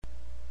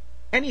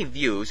Any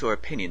views or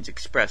opinions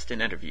expressed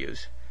in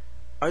interviews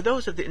are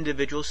those of the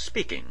individual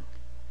speaking,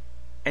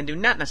 and do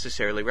not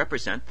necessarily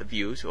represent the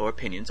views or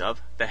opinions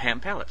of the Ham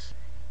Palace,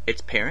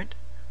 its parent,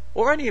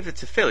 or any of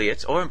its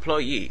affiliates or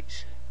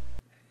employees.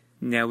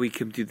 Now we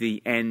come to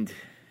the end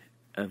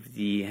of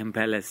the Ham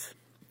Palace.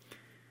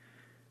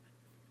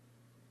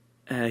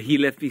 He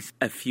left me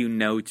a few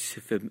notes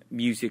of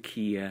music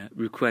he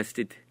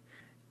requested,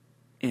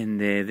 and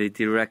they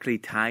directly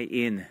tie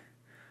in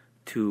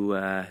to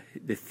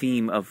the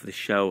theme of the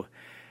show.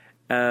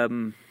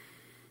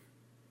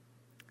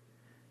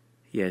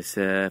 Yes,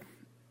 I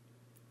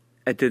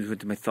did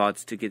with my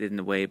thoughts to get in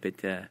the way,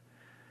 but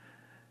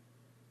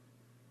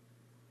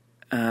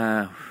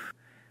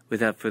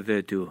without further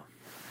ado.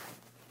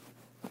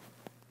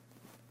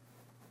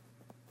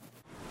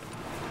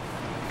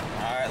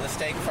 Alright, let's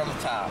take it from the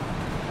top.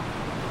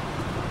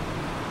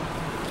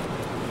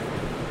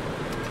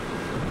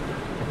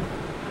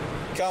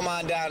 Come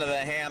on down to the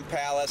Ham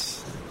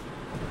Palace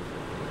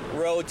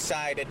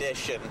Roadside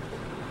Edition.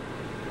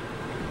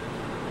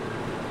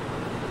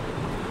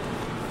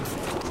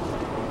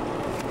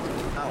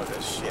 How is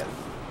this shit?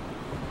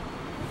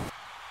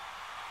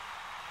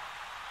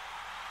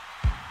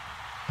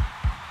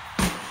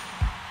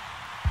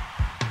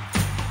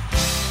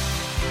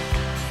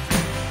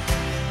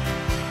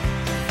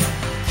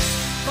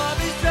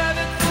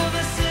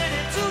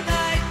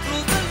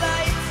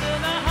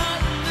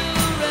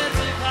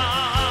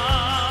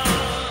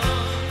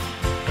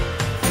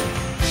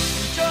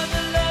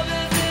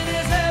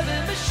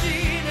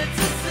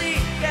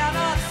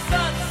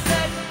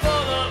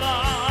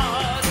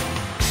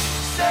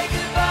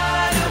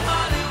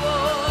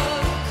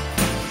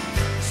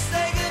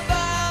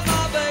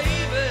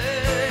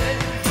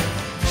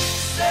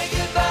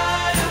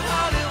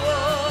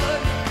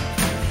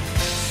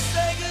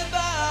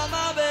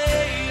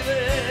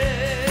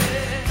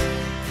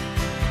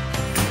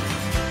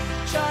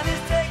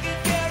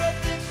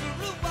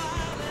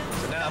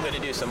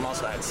 Some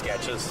Mustang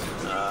sketches.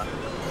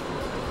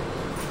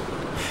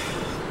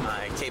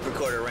 My tape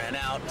recorder ran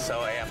out,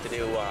 so I have to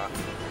do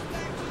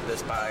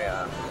this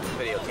by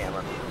video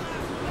camera.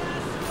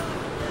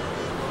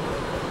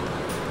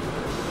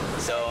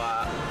 So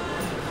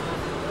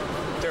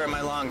during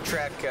my long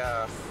trek,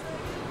 I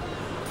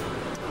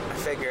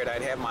figured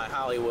I'd have my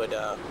Hollywood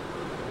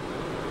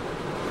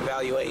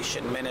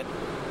evaluation minute.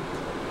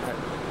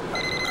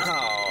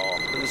 Oh,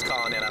 who's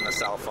calling in on the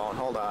cell phone?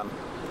 Hold on.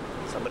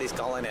 Somebody's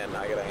calling in.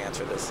 I gotta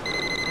answer this.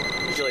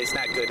 Usually it's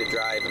not good to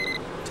drive and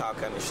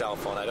talk on your cell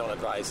phone. I don't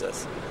advise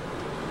this.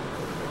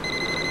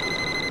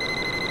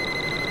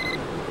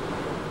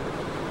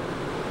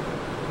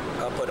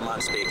 I'll put him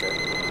on speaker.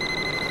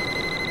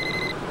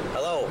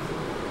 Hello?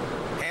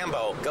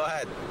 Hambo, go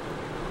ahead.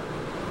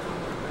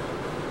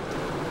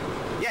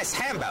 Yes,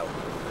 Hambo.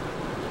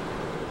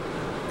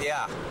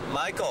 Yeah,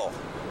 Michael.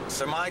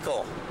 Sir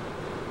Michael.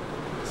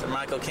 Sir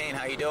Michael Caine,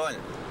 how you doing?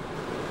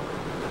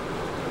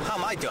 How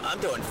am I doing? I'm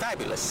doing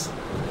fabulous.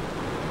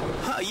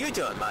 How are you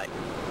doing, mate?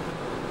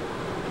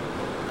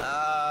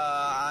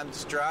 I'm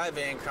just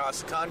driving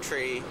across the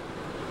country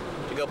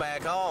to go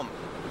back home.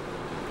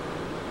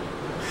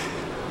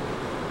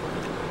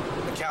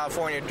 The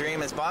California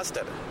dream is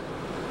busted.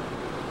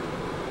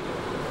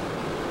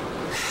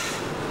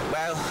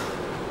 Well,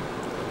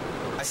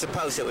 I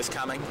suppose it was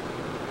coming.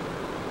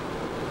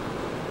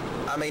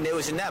 I mean, it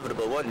was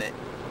inevitable, wasn't it?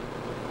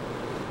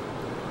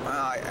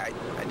 Well, I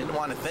didn't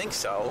want to think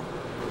so.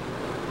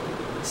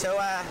 So,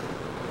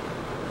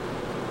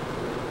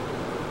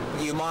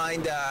 you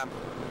mind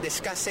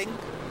discussing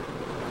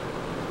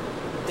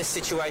this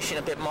situation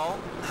a bit more?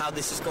 How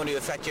this is going to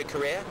affect your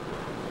career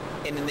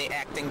in the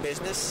acting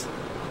business?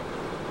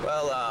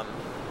 Well,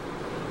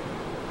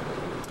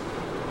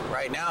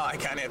 right now I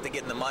kind of have to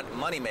get in the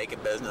money-making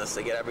business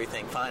to get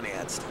everything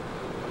financed.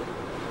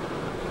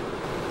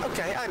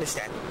 Okay, I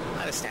understand.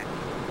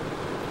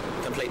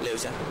 Complete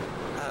loser.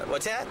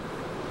 What's that?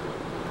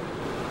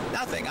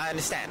 Nothing, I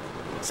understand.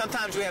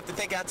 Sometimes we have to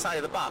think outside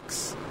of the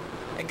box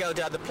and go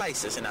to other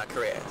places in our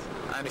careers.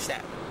 I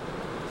understand.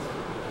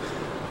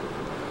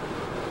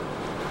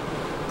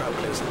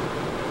 Broke loser.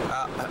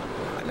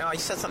 No, you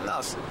said something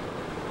else.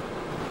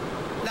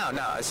 No,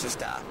 it's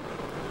just a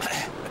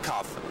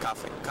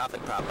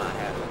coughing problem I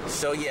have.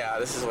 So yeah,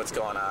 this is what's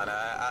going on.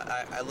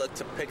 I look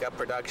to pick up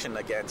production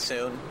again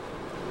soon.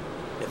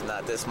 If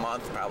not this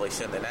month, probably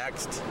soon the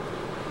next.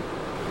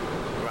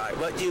 Right,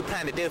 what do you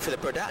plan to do for the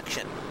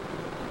production?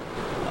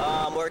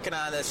 I'm working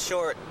on this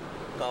short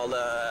called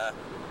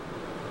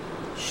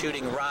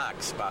Shooting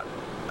Rocks about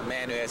a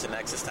man who has an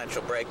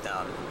existential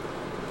breakdown.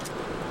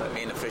 Let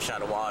me in the fish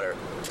out of water.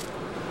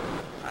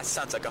 That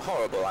sounds like a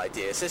horrible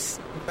idea. Is this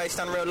based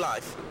on real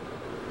life?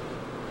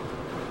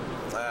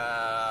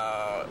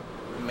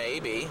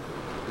 Maybe.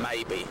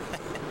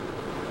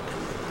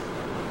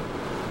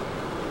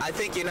 I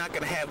think you're not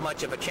going to have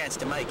much of a chance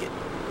to make it.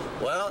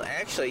 Well,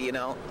 actually,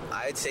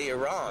 I'd say you're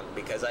wrong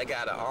because I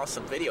got an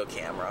awesome video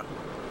camera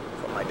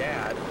from my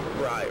dad.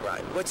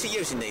 Right. What's he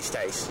using these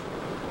days?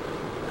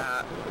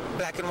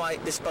 Black and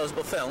white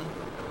disposable film.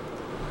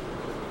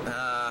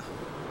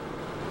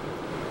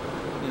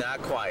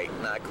 Not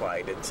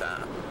quite. It's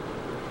a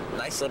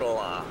nice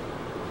little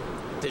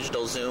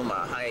digital zoom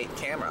high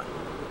camera.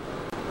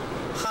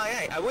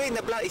 Hi, are we in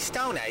the bloody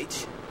Stone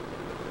Age?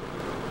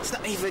 It's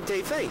not even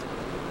TV.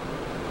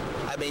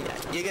 I mean,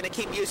 you're going to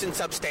keep using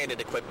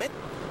substandard equipment?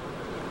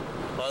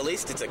 Well, at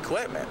least it's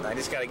equipment. I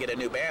just got to get a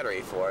new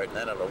battery for it, and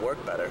then it'll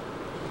work better.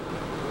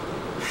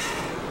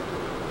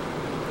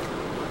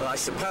 Well, I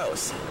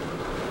suppose.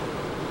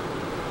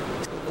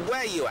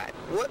 Where are you at?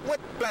 What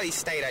bloody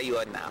state are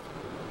you in now?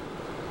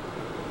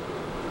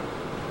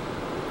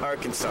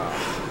 Arkansas.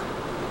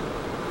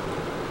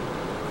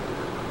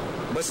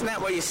 Wasn't that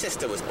where your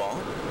sister was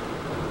born?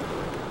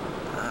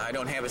 I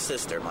don't have a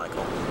sister,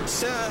 Michael.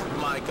 Sir,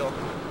 Michael.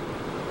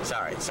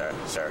 Sorry, sir.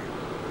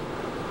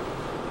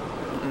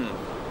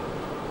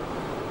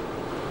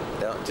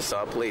 No, just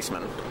saw a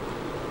policeman.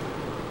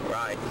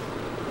 Right.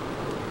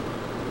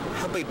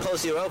 Hope he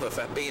pulls you over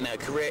for being a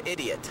career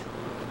idiot.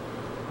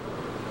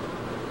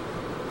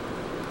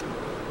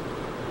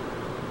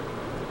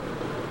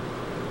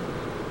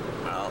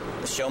 Well,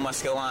 the show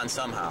must go on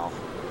somehow.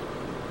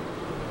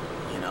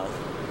 You know,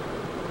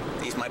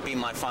 these might be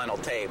my final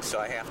tapes, so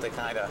I have to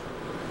kind of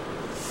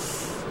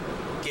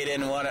get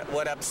in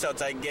what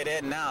episodes I can get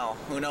in now.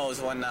 Who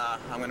knows when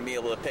I'm going to be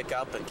able to pick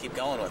up and keep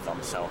going with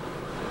them, so...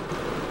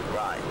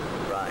 Right.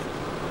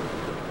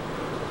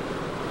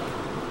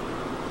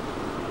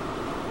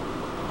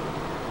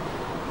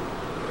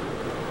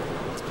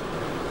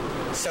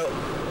 So,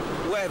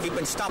 where have you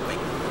been stopping?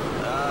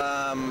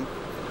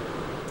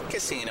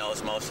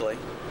 Casinos, mostly.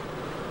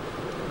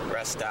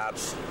 Rest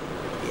stops.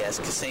 Yes,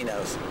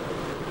 casinos.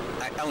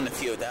 I own a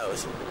few of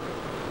those.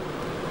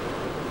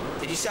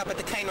 Did you stop at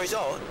the Cane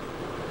Resort?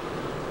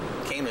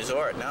 Cane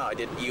Resort? No, I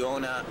didn't. You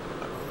own a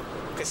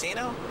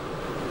casino?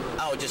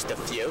 Oh, just a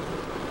few.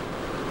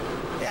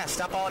 Yeah,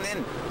 stop on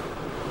in.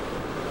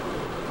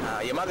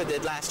 Your mother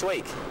did last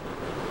week.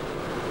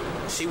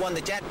 She won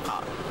the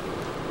jackpot.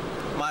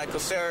 Michael,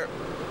 sir,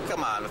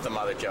 come on with the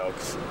mother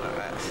jokes.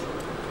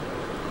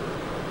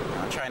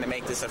 I'm trying to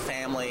make this a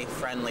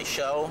family-friendly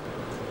show.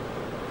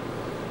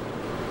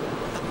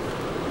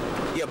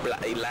 You're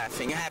bloody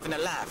laughing. You're having a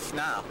laugh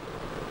now.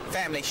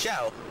 Family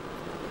show.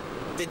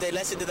 Did they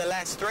listen to the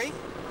last three?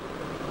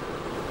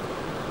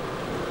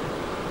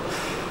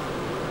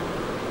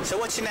 So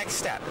what's your next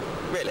step,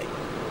 really?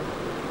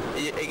 Are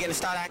you going to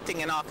start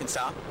acting in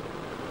Arkansas?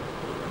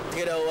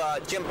 You know,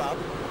 Jimbo?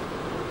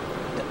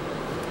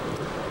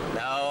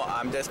 No,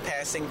 I'm just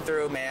passing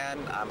through, man.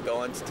 I'm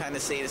going to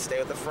Tennessee to stay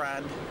with a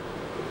friend.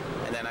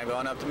 And then I'm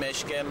going up to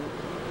Michigan,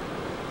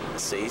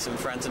 see some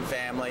friends and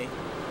family.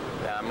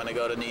 Then I'm going to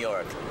go to New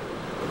York.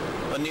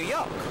 Well, New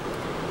York?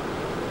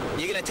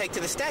 You're going to take to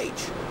the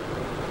stage?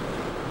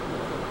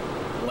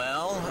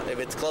 Well, if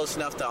it's close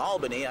enough to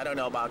Albany, I don't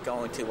know about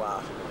going to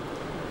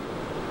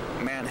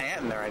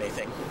Manhattan or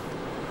anything.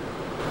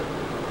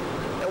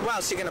 Where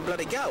else are you going to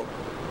bloody go?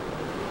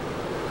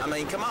 I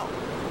mean, come on.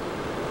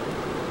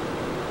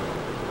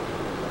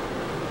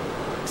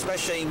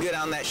 Especially you can get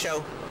on that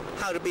show,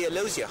 How to Be a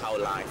Loser Your Whole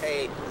Life.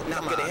 Hey,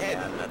 knock it ahead.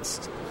 Man,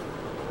 that's...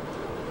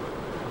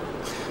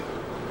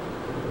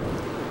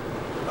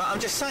 Well, I'm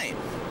just saying.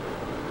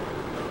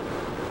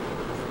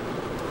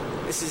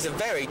 This is a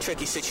very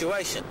tricky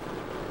situation.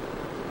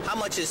 How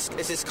much is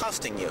this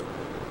costing you?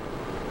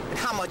 And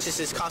how much is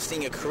this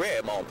costing your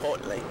career, more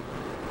importantly?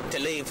 To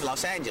leave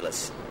Los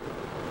Angeles.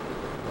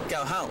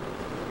 Go home.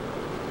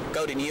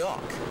 Go to New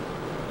York.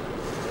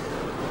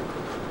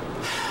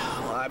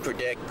 Well, I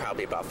predict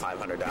probably about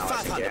 $500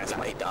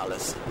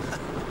 $500.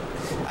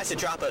 That's a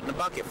drop in the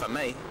bucket for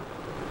me.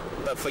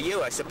 But for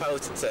you, I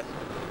suppose it's a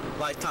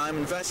lifetime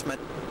investment.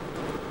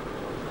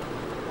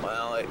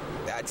 Well,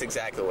 that's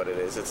exactly what it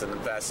is. It's an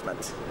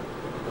investment.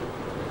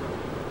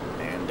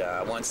 And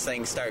once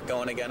things start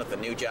going again with a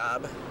new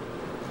job,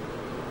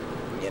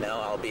 you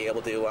know, I'll be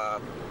able to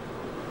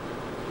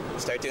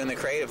start doing the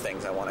creative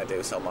things I want to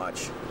do so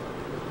much.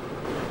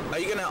 Are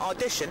you going to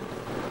audition?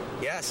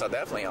 Yes, I'll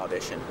definitely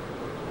audition.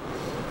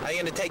 Are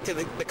you going to take to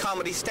the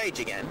comedy stage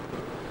again?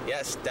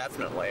 Yes,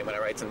 definitely. I'm going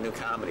to write some new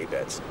comedy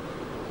bits.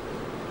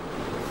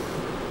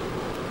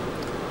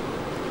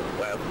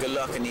 Well, good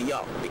luck in New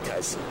York,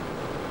 because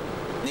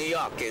New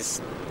York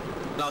is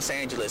Los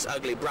Angeles'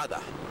 ugly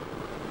brother.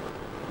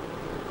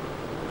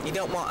 You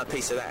don't want a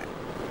piece of that.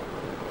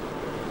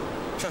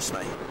 Trust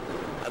me.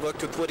 I've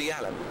worked with Woody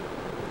Allen.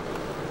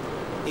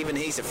 Even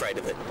he's afraid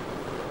of it.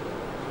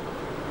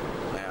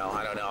 Well,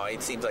 I don't know.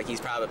 It seems like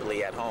he's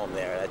probably at home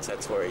there.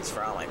 That's where he's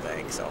from, I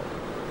think, so.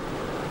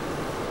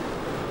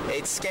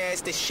 It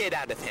scares the shit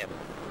out of him.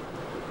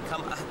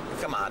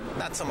 Come on.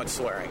 Not so much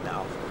swearing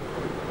now.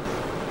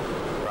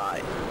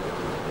 Right.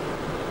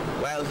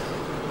 Well,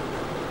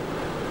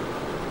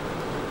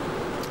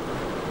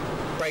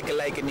 break a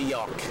leg in New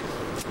York.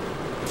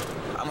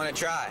 I'm gonna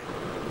try.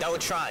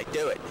 Don't try.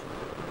 Do it.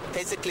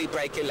 Physically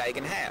break your leg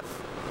in half.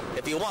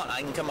 If you want,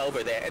 I can come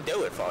over there and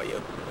do it for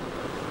you.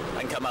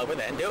 I can come over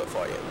there and do it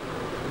for you.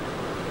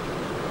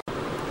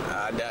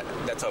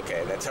 That's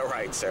okay. That's all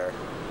right, sir.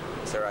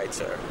 It's all right,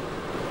 sir.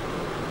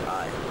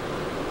 Bye.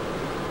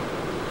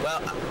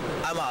 Well,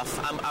 I'm off.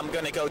 I'm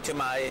going to go to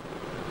my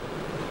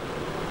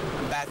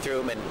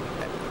bathroom and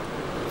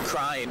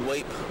cry and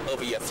weep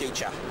over your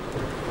future.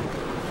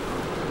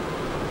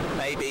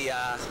 Maybe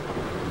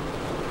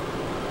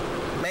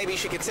you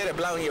should consider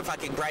blowing your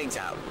fucking brains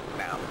out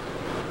now.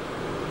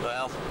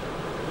 Well,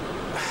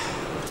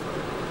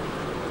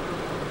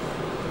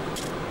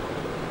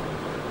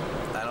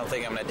 I don't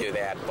think I'm going to do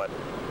that, but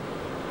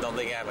don't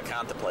think I haven't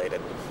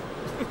contemplated.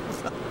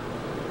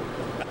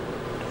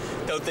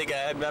 Don't think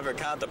I've never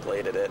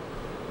contemplated it.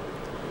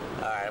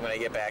 Alright, I'm going to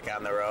get back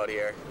on the road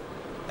here.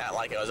 Not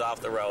like I was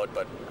off the road,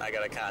 but I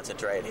got to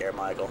concentrate here,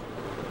 Michael.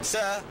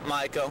 Sir,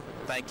 Michael,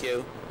 thank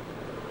you.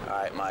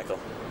 Alright, Michael.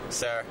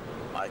 Sir,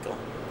 Michael.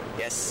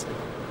 Yes.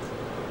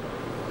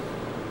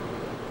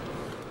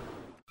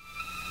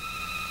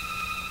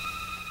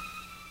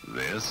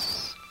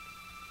 This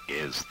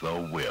is the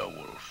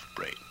Werewolf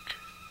Break.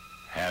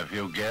 Have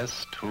you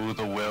guessed who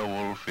the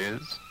werewolf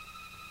is?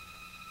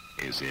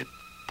 Is it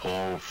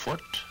Paul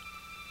Foot?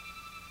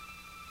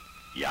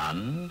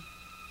 Jan?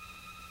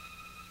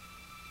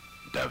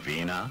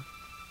 Davina?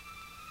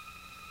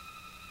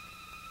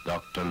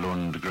 Dr.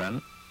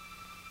 Lundgren?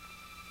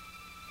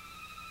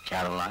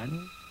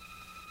 Caroline?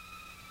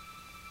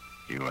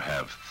 You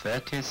have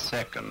 30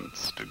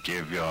 seconds to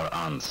give your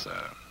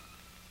answer.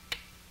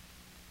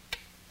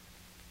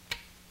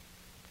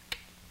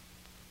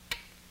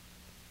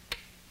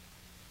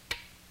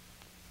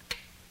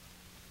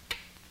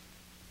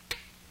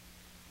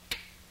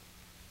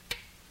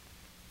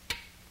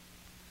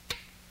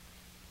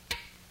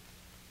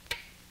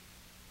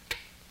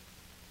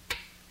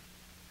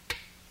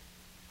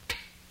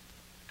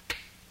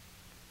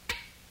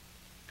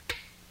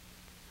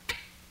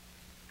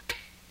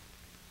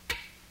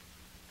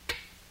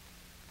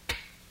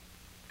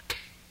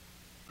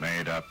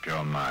 Made up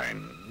your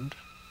mind?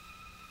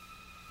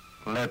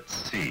 Let's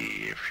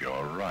see if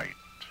you're right.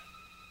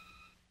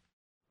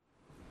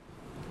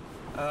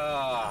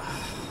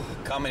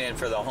 Coming in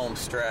for the home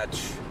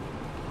stretch.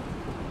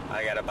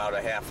 I got about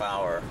a half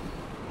hour.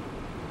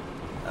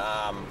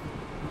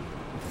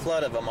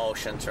 Flood of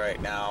emotions right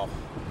now.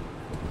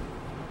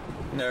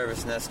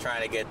 Nervousness,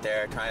 trying to get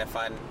there, trying to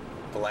find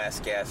the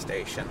last gas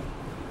station.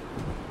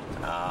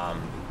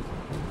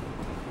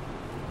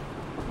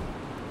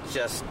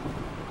 Just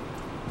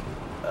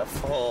a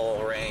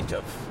full range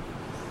of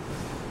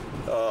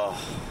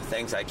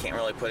things I can't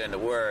really put into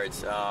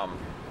words.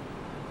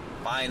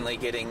 Finally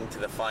getting to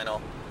the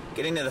final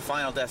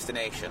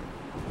destination,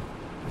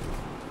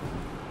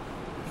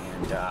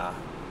 and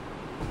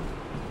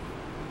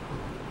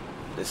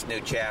this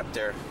new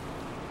chapter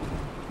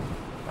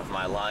of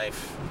my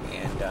life,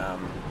 and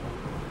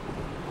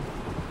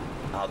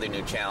all the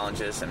new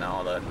challenges and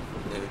all the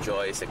new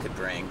joys it could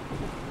bring.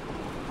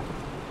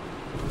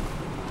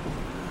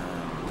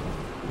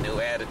 New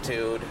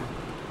attitude,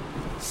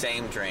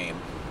 same dream.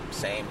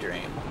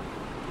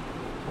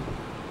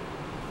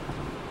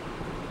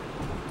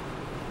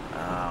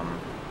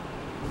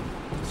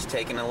 Just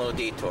taking a little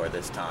detour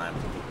this time,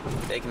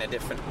 taking a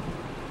different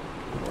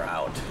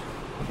route.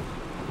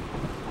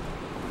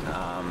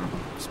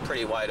 It's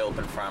pretty wide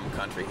open farm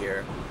country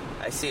here.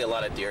 I see a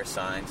lot of deer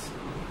signs,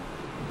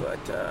 but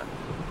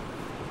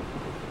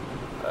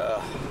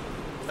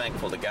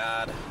thankful to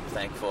God,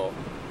 thankful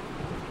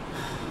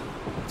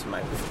to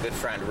my good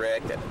friend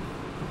Rick that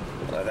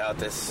without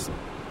this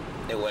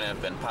it wouldn't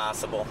have been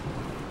possible.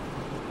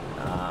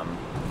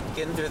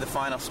 Getting through the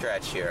final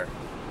stretch here.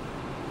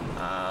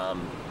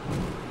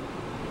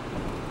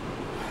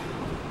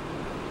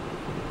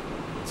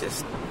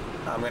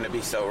 I'm going to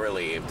be so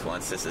relieved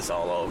once this is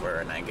all over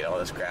and I get all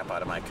this crap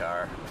out of my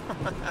car.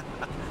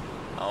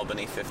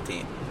 Albany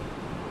 15.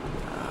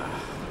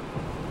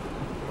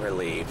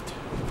 Relieved.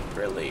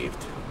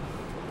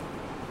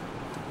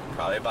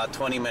 Probably about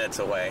 20 minutes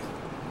away.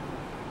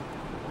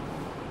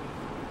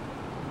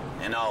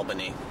 In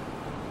Albany.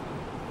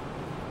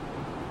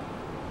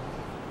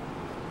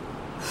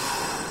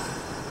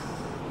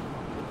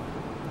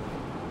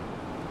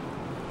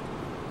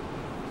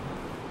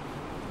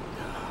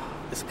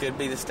 This could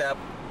be the step.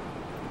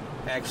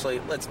 Actually,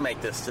 let's make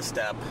this the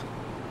step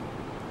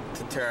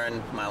to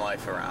turn my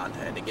life around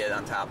and to get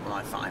on top of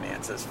my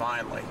finances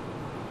finally.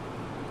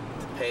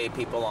 To pay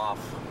people off,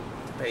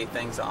 to pay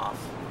things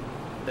off,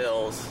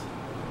 bills,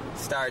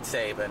 start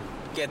saving,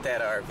 get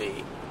that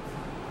RV,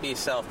 be a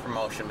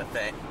self-promotion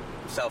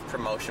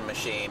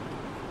machine.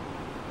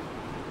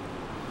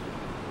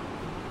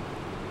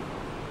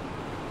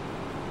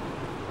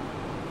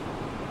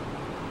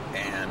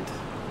 And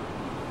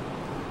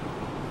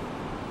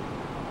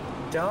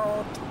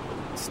don't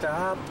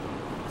stop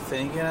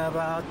thinking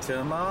about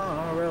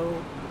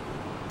tomorrow.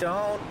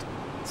 Don't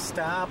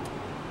stop.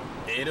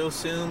 It'll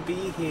soon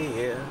be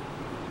here.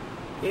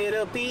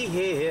 It'll be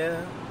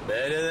here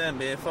better than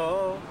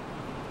before.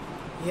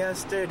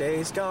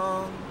 Yesterday's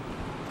gone.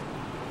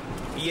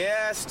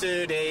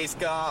 Yesterday's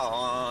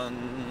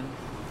gone.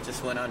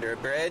 Just went under a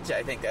bridge.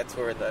 I think that's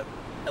where the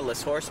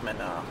Headless Horseman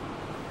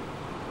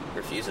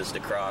refuses to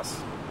cross.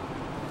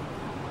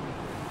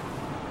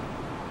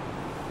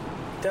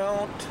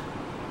 Don't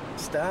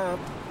stop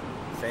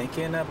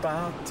thinking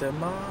about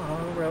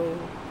tomorrow.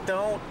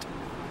 Don't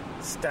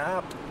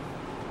stop.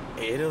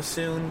 It'll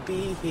soon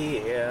be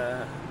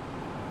here.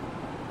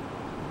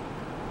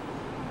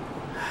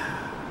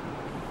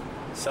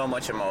 So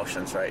much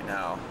emotions right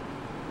now.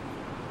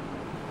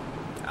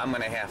 I'm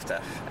going to have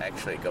to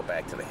actually go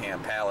back to the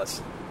Ham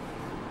Palace.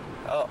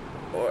 Oh,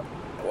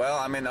 well,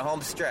 I'm in the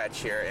home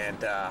stretch here,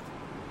 and,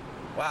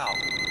 wow.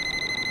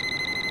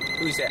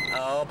 Who's that?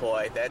 Oh,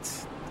 boy,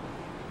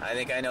 I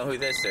think I know who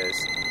this is.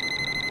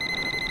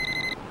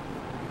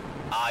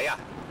 Yeah.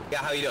 Yeah,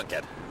 how you doing,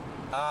 kid?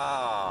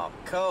 Oh,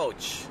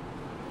 Coach.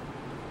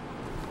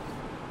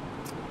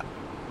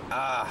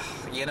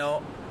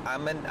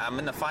 I'm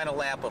in the final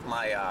lap of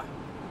my,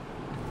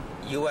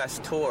 U.S.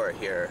 tour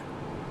here.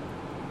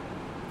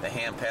 The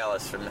Ham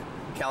Palace from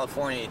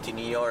California to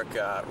New York,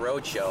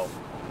 roadshow.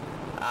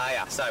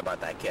 Yeah, sorry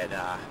about that, kid.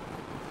 I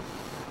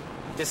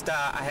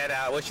had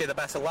wish you the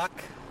best of luck.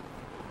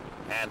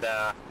 And,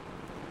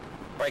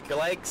 break your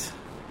legs.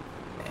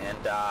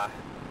 And,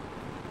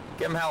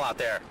 give them hell out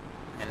there.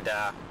 And,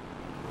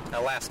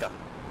 Alaska.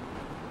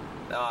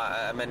 No,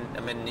 I'm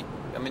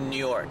in New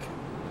York.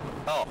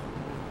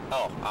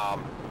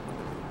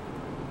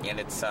 And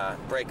it's,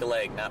 break a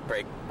leg, not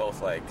break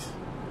both legs.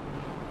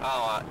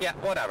 Yeah,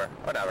 whatever.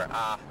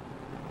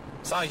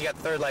 As long as you got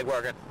the third leg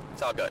working,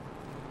 it's all good.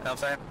 You know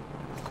what I'm saying?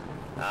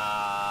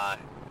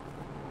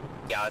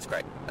 Yeah, that's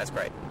great.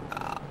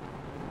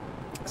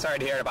 Sorry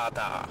to hear about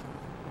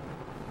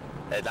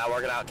it not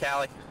working out,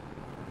 Cali.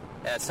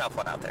 Yeah, it's a tough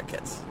one out there,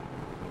 kids.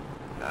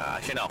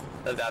 I should know.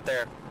 Lived out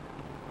there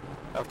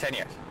over 10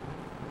 years.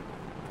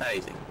 Not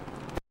easy.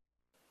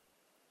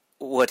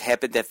 What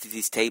happened after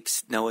these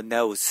tapes, no one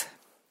knows.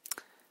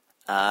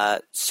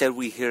 Shall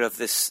we hear of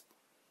this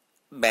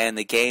man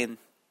again?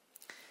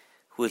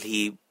 Will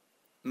he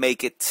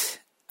make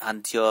it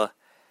on your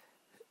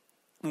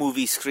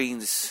movie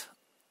screens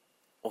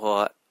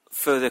or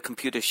further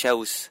computer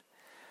shows?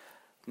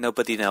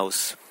 Nobody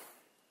knows.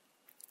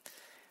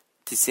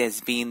 This has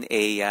been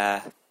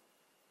a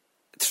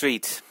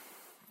treat,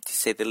 to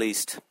say the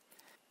least.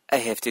 I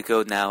have to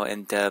go now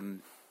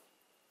and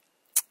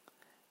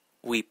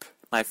weep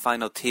my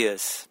final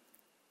tears.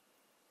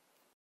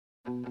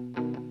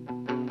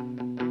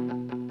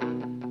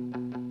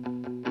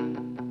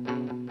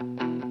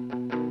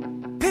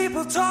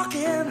 People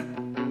talking,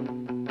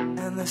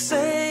 and they're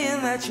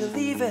saying that you're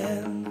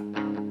leaving.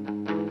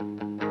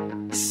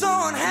 You're so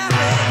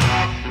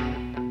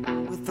unhappy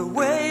with the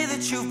way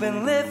that you've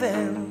been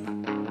living.